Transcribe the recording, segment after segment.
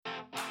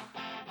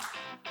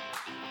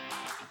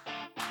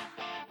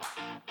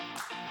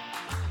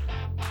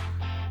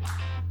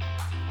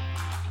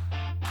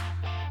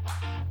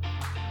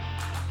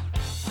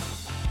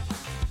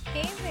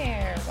Hey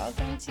there,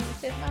 welcome to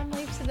Fit Mom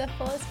Life to the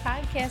Fullest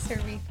podcast,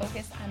 where we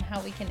focus on how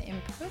we can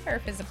improve our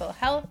physical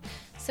health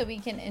so we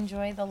can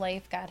enjoy the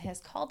life God has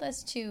called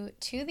us to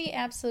the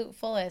absolute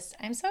fullest.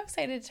 I'm so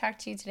excited to talk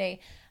to you today.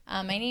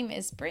 My name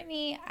is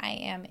Brittany. I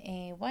am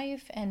a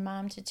wife and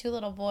mom to two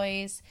little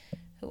boys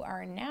who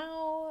are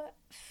now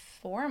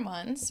 4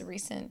 months,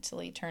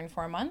 recently turned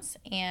 4 months,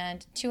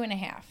 and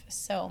 2.5.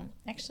 So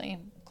actually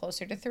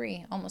closer to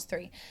 3, almost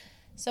 3.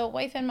 So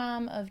wife and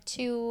mom of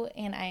 2,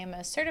 and I am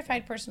a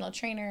certified personal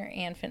trainer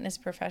and fitness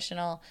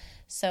professional.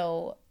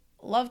 So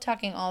love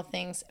talking all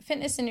things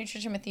fitness and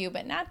nutrition with you,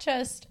 but not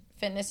just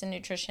fitness and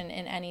nutrition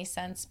in any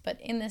sense, but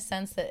in the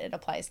sense that it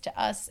applies to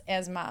us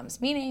as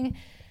moms, meaning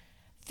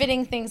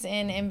fitting things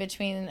in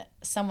between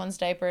someone's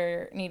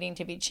diaper needing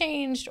to be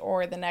changed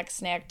or the next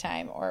snack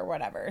time or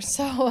whatever.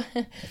 So,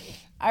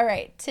 all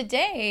right,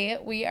 today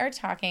we are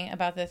talking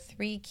about the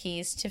 3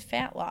 keys to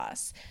fat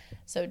loss.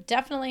 So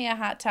definitely a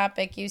hot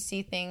topic. You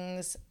see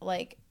things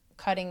like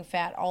cutting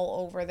fat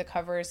all over the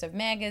covers of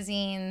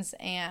magazines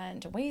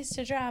and ways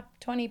to drop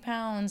 20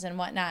 pounds and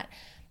whatnot.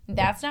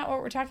 That's not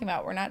what we're talking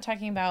about. We're not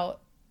talking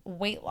about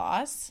weight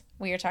loss.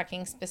 We are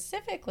talking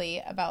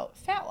specifically about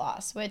fat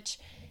loss, which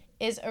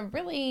is a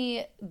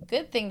really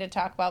good thing to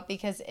talk about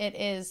because it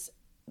is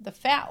the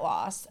fat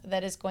loss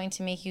that is going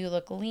to make you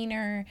look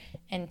leaner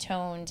and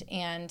toned.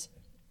 And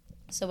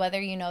so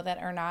whether you know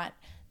that or not,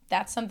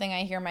 that's something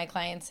I hear my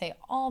clients say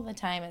all the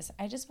time is,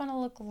 I just want to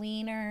look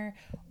leaner,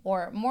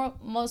 or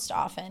most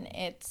often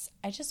it's,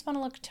 I just want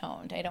to look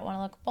toned. I don't want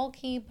to look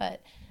bulky,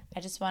 but I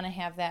just want to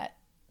have that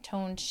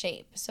toned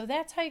shape. So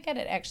that's how you get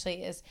it,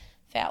 actually, is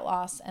fat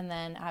loss, and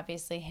then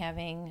obviously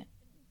having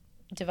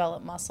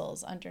developed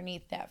muscles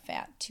underneath that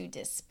fat to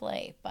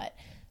display. But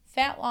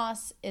fat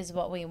loss is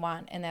what we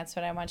want, and that's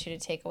what I want you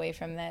to take away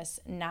from this,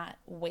 not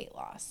weight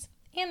loss.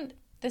 And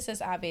this is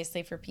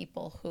obviously for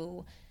people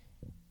who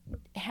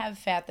have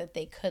fat that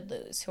they could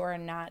lose, who are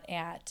not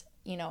at,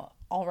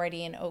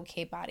 already an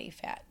okay body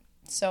fat.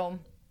 So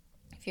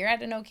if you're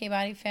at an okay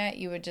body fat,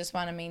 you would just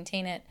want to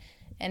maintain it.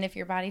 And if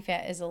your body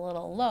fat is a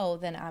little low,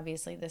 then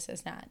obviously this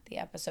is not the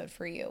episode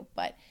for you.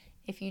 But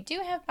if you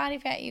do have body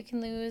fat you can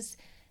lose,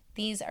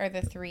 these are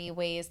the 3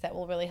 ways that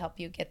will really help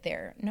you get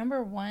there.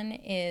 Number 1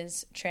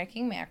 is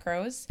tracking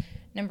macros.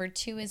 Number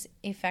 2 is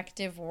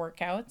effective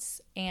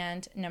workouts.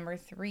 And number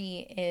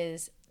 3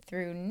 is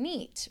through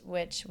NEAT,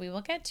 which we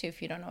will get to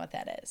if you don't know what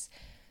that is.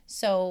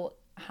 So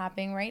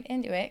hopping right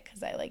into it,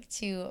 because I like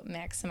to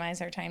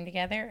maximize our time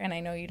together, and I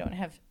know you don't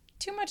have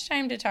too much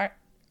time to talk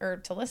or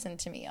to listen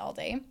to me all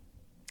day.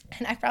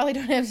 And I probably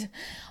don't have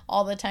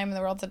all the time in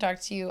the world to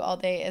talk to you all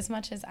day as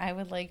much as I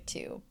would like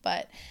to.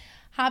 But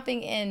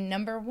hopping in,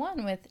 number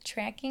 1 with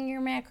tracking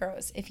your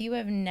macros. If you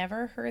have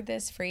never heard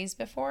this phrase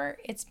before,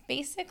 it's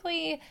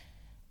basically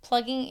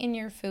plugging in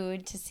your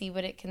food to see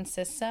what it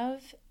consists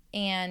of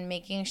and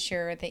making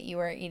sure that you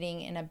are eating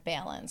in a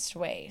balanced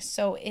way.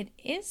 So it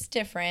is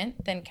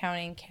different than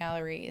counting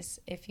calories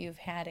if you've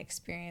had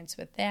experience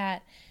with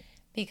that,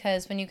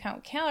 because when you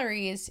count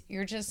calories,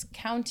 you're just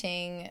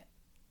counting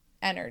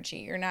energy.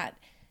 You're not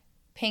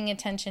paying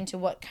attention to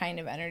what kind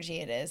of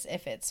energy it is,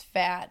 if it's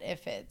fat,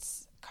 if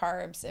it's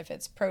carbs, if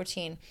it's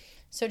protein.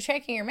 So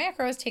tracking your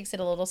macros takes it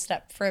a little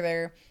step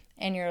further,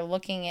 and you're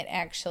looking at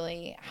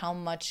actually how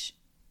much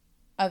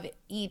of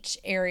each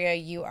area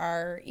you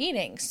are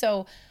eating.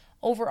 So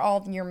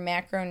overall, your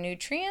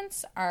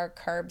macronutrients are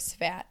carbs,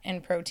 fat,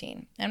 and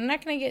protein. I'm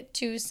not going to get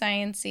too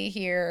sciencey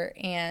here,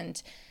 and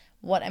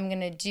what I'm going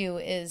to do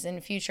is in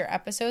future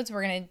episodes,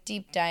 we're going to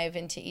deep dive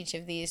into each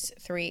of these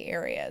 3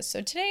 areas.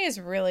 So today is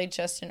really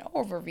just an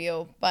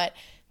overview, but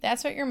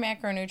that's what your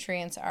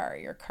macronutrients are: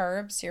 your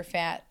carbs, your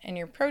fat, and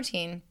your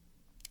protein.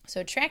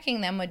 So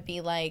tracking them would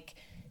be like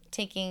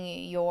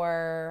taking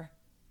your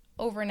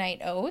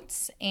overnight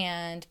oats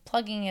and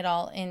plugging it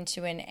all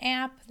into an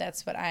app.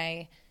 That's what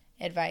I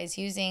advise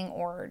using,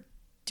 or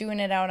doing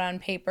it out on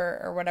paper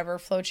or whatever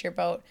floats your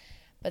boat.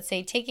 But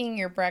say taking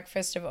your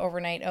breakfast of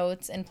overnight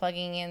oats and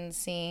plugging in,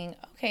 seeing,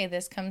 okay,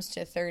 this comes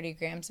to 30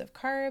 grams of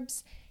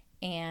carbs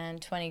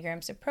and 20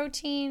 grams of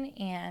protein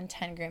and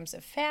 10 grams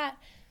of fat.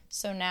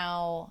 So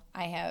now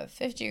I have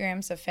 50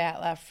 grams of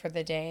fat left for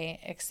the day,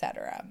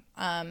 etc.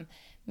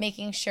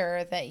 Making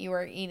sure that you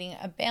are eating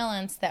a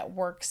balance that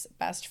works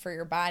best for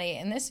your body.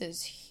 And this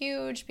is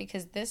huge,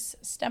 because this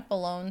step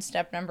alone,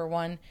 step number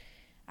 1,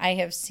 I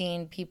have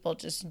seen people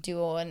just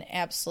do an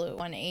absolute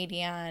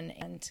 180 on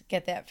and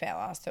get that fat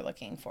loss they're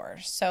looking for.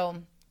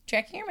 So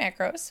tracking your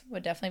macros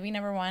would definitely be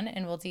number 1,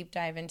 and we'll deep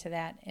dive into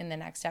that in the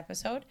next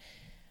episode.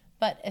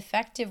 But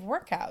effective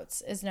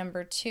workouts is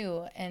number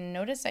 2. And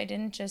notice I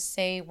didn't just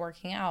say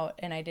working out,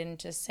 and I didn't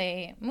just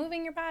say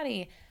moving your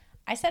body.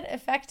 I said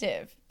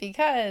effective,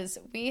 because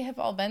we have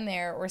all been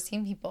there or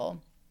seen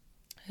people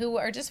who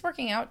are just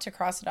working out to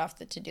cross it off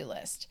the to-do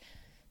list.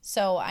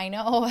 So I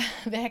know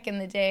back in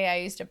the day, I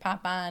used to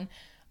pop on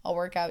a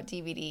workout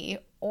DVD,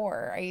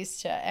 or I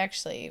used to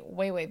actually,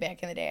 way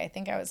back in the day, I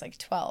think I was like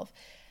 12,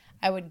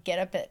 I would get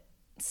up at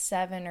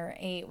 7 or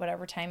 8,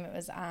 whatever time it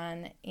was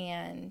on.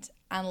 And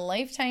on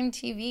Lifetime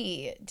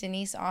TV,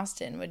 Denise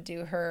Austin would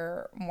do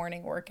her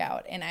morning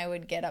workout and I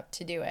would get up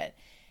to do it.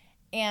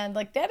 And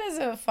like, that is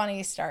a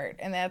funny start.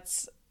 And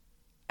that's,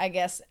 I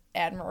guess,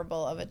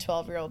 admirable of a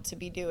 12-year-old to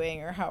be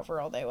doing, or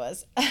however old I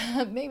was,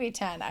 maybe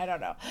 10, I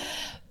don't know.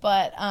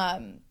 But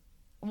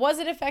was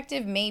it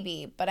effective?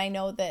 Maybe. But I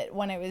know that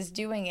when I was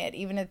doing it,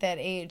 even at that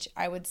age,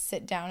 I would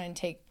sit down and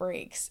take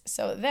breaks.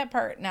 So that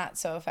part, not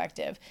so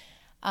effective.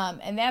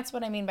 And that's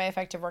what I mean by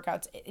effective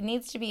workouts. It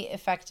needs to be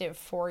effective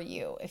for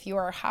you. If you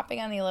are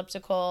hopping on the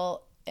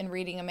elliptical and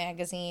reading a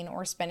magazine,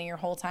 or spending your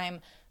whole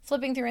time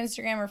flipping through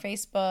Instagram or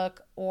Facebook,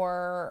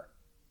 or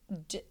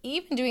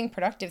even doing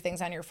productive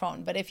things on your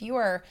phone. But if you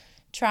are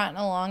trotting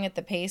along at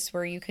the pace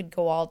where you could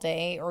go all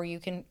day, or you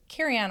can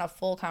carry on a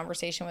full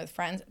conversation with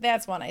friends,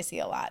 that's one I see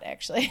a lot,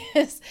 actually,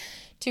 is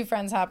two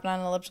friends hopping on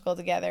an elliptical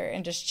together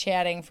and just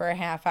chatting for a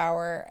half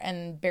hour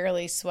and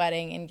barely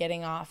sweating and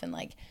getting off and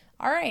like,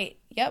 all right,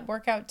 yep,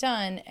 workout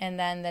done. And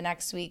then the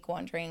next week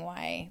wondering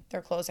why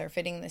their clothes are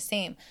fitting the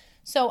same.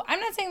 So I'm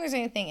not saying there's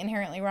anything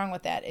inherently wrong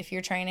with that. If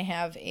you're trying to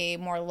have a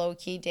more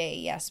low-key day,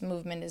 yes,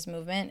 movement is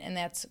movement. And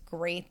that's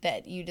great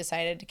that you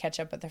decided to catch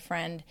up with a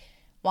friend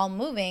while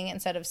moving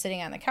instead of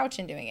sitting on the couch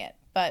and doing it.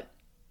 But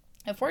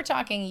if we're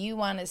talking, you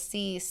want to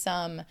see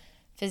some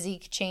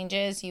physique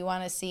changes, you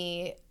want to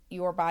see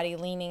your body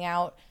leaning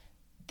out,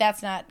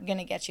 that's not going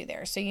to get you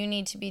there. So you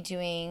need to be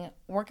doing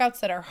workouts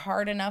that are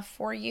hard enough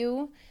for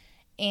you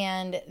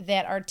and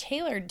that are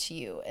tailored to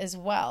you as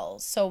well.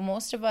 So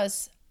most of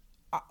us,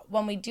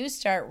 when we do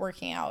start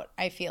working out,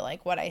 I feel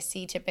like what I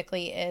see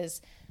typically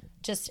is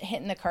just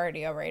hitting the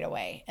cardio right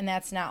away. And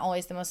that's not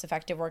always the most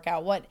effective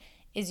workout. What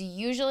is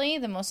usually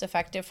the most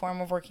effective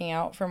form of working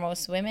out for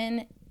most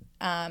women,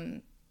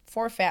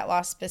 for fat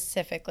loss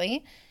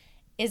specifically,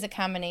 is a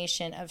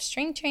combination of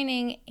strength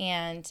training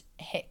and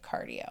HIIT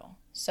cardio.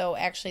 So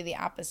actually the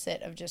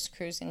opposite of just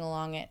cruising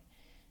along at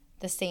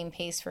the same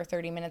pace for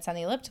 30 minutes on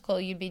the elliptical,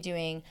 you'd be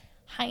doing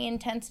high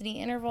intensity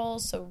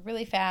intervals, so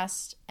really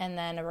fast, and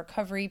then a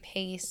recovery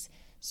pace,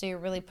 so you're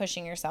really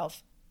pushing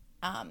yourself,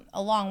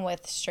 along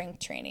with strength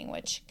training,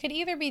 which could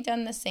either be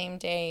done the same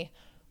day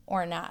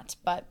or not.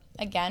 But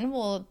again,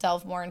 we'll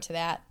delve more into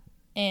that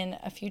in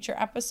a future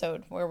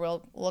episode where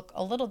we'll look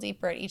a little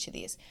deeper at each of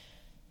these.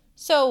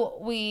 So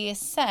we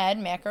said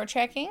macro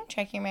tracking.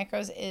 Tracking your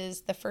macros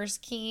is the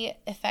first key.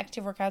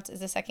 Effective workouts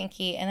is the second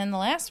key. And then the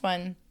last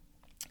one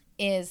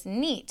is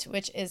NEAT,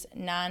 which is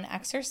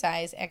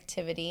non-exercise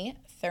activity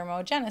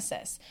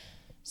thermogenesis.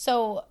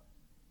 So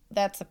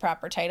that's the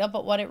proper title,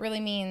 but what it really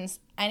means,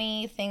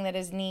 anything that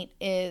is NEAT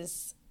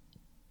is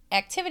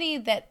activity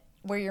that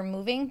where you're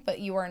moving, but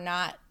you are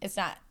not, it's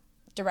not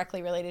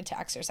directly related to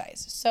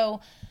exercise.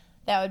 So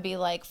that would be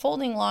like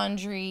folding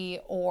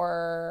laundry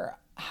or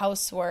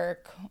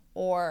housework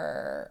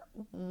or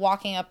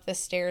walking up the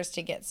stairs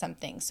to get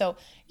something. So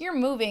you're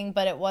moving,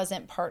 but it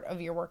wasn't part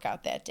of your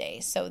workout that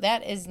day. So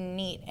that is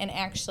NEAT. And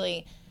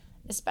actually,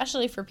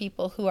 especially for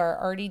people who are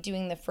already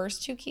doing the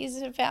first two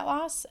keys of fat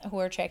loss, who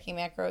are tracking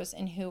macros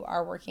and who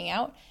are working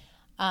out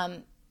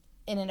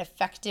in an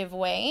effective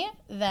way,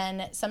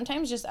 then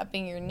sometimes just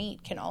upping your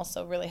NEAT can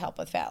also really help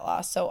with fat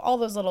loss. So all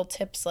those little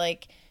tips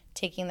like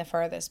taking the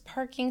farthest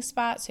parking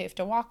spot so you have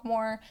to walk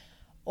more,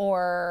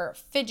 or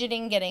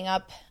fidgeting, getting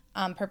up,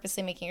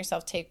 purposely making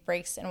yourself take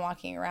breaks and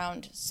walking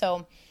around.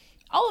 So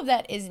all of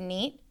that is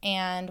NEAT,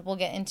 and we'll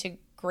get into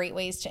great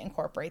ways to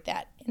incorporate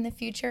that in the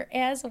future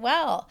as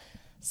well.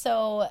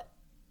 So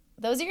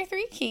those are your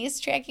three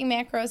keys: tracking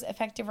macros,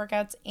 effective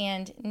workouts,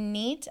 and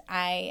NEAT.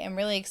 I am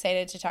really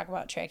excited to talk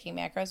about tracking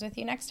macros with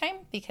you next time,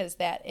 because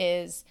that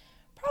is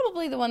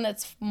probably the one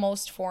that's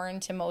most foreign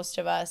to most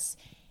of us,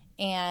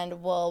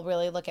 and we'll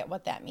really look at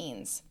what that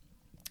means.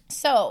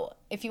 So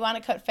if you want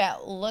to cut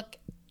fat, look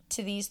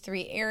to these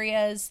three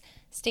areas.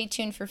 Stay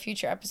tuned for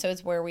future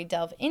episodes where we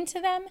delve into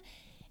them.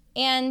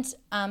 And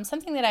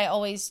something that I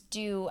always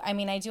do,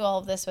 I do all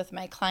of this with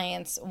my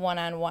clients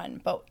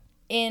one-on-one, but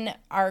in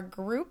our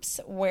groups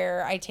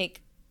where I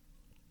take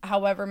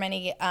however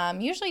many,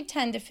 usually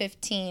 10 to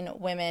 15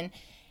 women,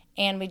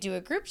 and we do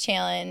a group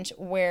challenge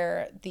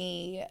where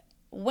the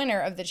winner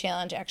of the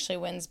challenge actually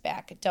wins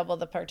back double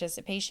the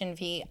participation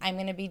fee. I'm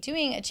going to be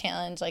doing a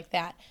challenge like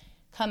that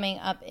coming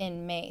up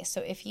in May.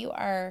 So if you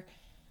are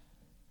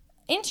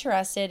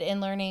interested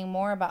in learning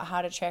more about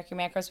how to track your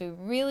macros, we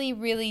really,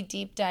 really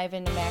deep dive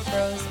into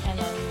macros, and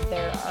then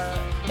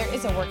there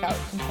is a workout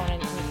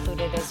component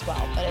included as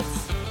well, but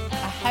it's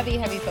a heavy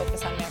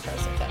focus on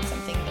macros if that's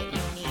something that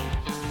you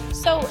need.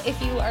 So if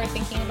you are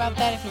thinking about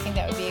that, if you think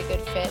that would be a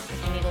good fit,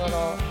 if you need a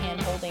little hand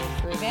holding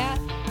through that,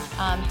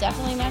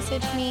 definitely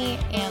message me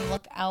and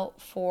look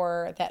out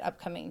for that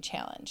upcoming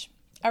challenge.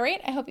 All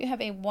right, I hope you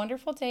have a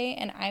wonderful day,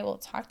 and I will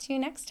talk to you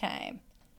next time.